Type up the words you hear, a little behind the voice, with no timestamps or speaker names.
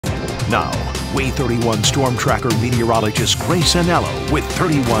Now, Wave 31 Storm Tracker meteorologist Grace Anello with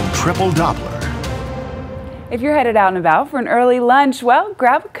 31 Triple Doppler. If you're headed out and about for an early lunch, well,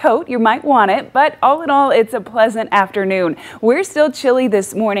 grab a coat. You might want it, but all in all, it's a pleasant afternoon. We're still chilly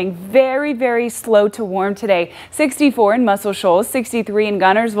this morning. Very slow to warm today. 64 in Muscle Shoals, 63 in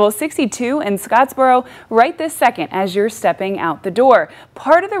Gunnersville, 62 in Scottsboro right this second as you're stepping out the door.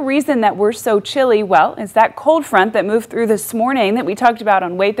 Part of the reason that we're so chilly, well, is that cold front that moved through this morning that we talked about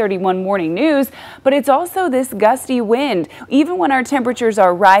on Wave 31 Morning News, but it's also this gusty wind. Even when our temperatures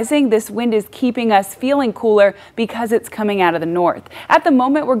are rising, this wind is keeping us feeling cooler because it's coming out of the north. At the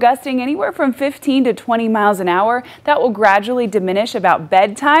moment, we're gusting anywhere from 15 to 20 miles an hour. That will gradually diminish about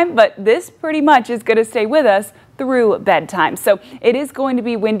bedtime, but this pretty much is going to stay with us through bedtime. So it is going to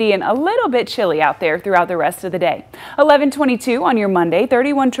be windy and a little bit chilly out there throughout the rest of the day. 11:22 on your Monday,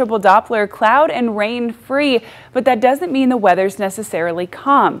 31 Triple Doppler, cloud and rain free, but that doesn't mean the weather's necessarily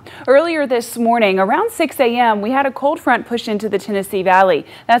calm. Earlier this morning, around 6 a.m., we had a cold front push into the Tennessee Valley.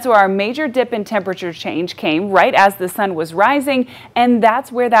 That's where our major dip in temperature change came right as the sun was rising, and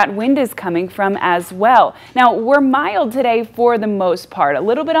that's where that wind is coming from as well. Now, we're mild today for the most part, a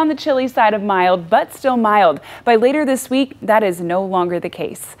little bit on the chilly side of mild, but still mild. By later this week, that is no longer the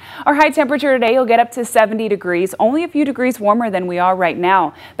case. Our high temperature today will get up to 70 degrees, only a few degrees warmer than we are right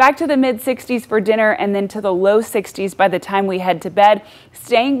now. Back to the mid-60s for dinner and then to the low 60s by the time we head to bed.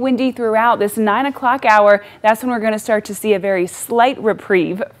 Staying windy throughout this 9 o'clock hour, that's when we're going to start to see a very slight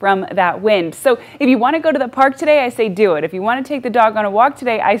reprieve from that wind. So if you want to go to the park today, I say do it. If you want to take the dog on a walk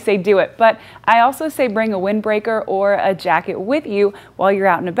today, I say do it. But I also say bring a windbreaker or a jacket with you while you're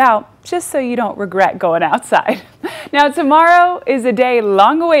out and about, just so you don't regret going outside. Now, tomorrow is a day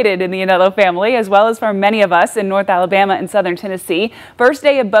long awaited in the Anello family, as well as for many of us in North Alabama and Southern Tennessee. First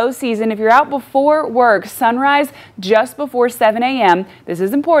day of bow season. If you're out before work, sunrise just before 7 a.m. This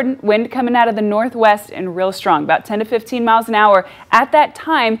is important. Wind coming out of the northwest and real strong, about 10 to 15 miles an hour. At that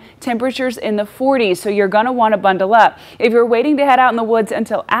time, temperatures in the 40s, so you're going to want to bundle up. If you're waiting to head out in the woods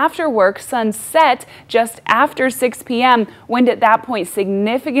until after work, sunset just after 6 p.m., wind at that point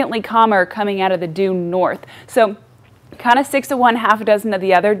significantly calmer coming out of the due north. So kind of 6 of one, half a dozen of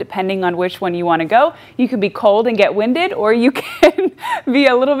the other, depending on which one you want to go. You can be cold and get winded, or you can be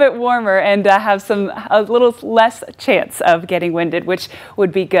a little bit warmer and have a little less chance of getting winded, which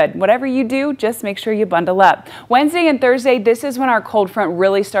would be good. Whatever you do, just make sure you bundle up. Wednesday and Thursday, this is when our cold front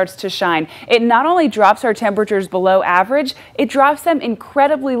really starts to shine. It not only drops our temperatures below average, it drops them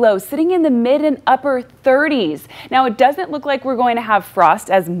incredibly low, sitting in the mid and upper 30s. Now, it doesn't look like we're going to have frost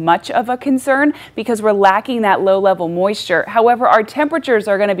as much of a concern because we're lacking that low level moisture. However, our temperatures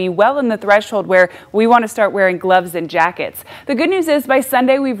are going to be well in the threshold where we want to start wearing gloves and jackets. The good news is by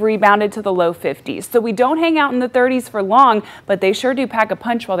Sunday, we've rebounded to the low 50s. So we don't hang out in the 30s for long, but they sure do pack a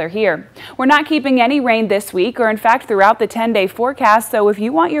punch while they're here. We're not keeping any rain this week, or in fact throughout the 10-day forecast. So if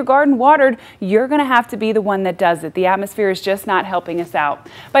you want your garden watered, you're going to have to be the one that does it. The atmosphere is just not helping us out.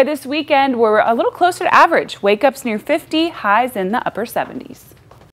 By this weekend, we're a little closer to average. Wake ups near 50, highs in the upper 70s.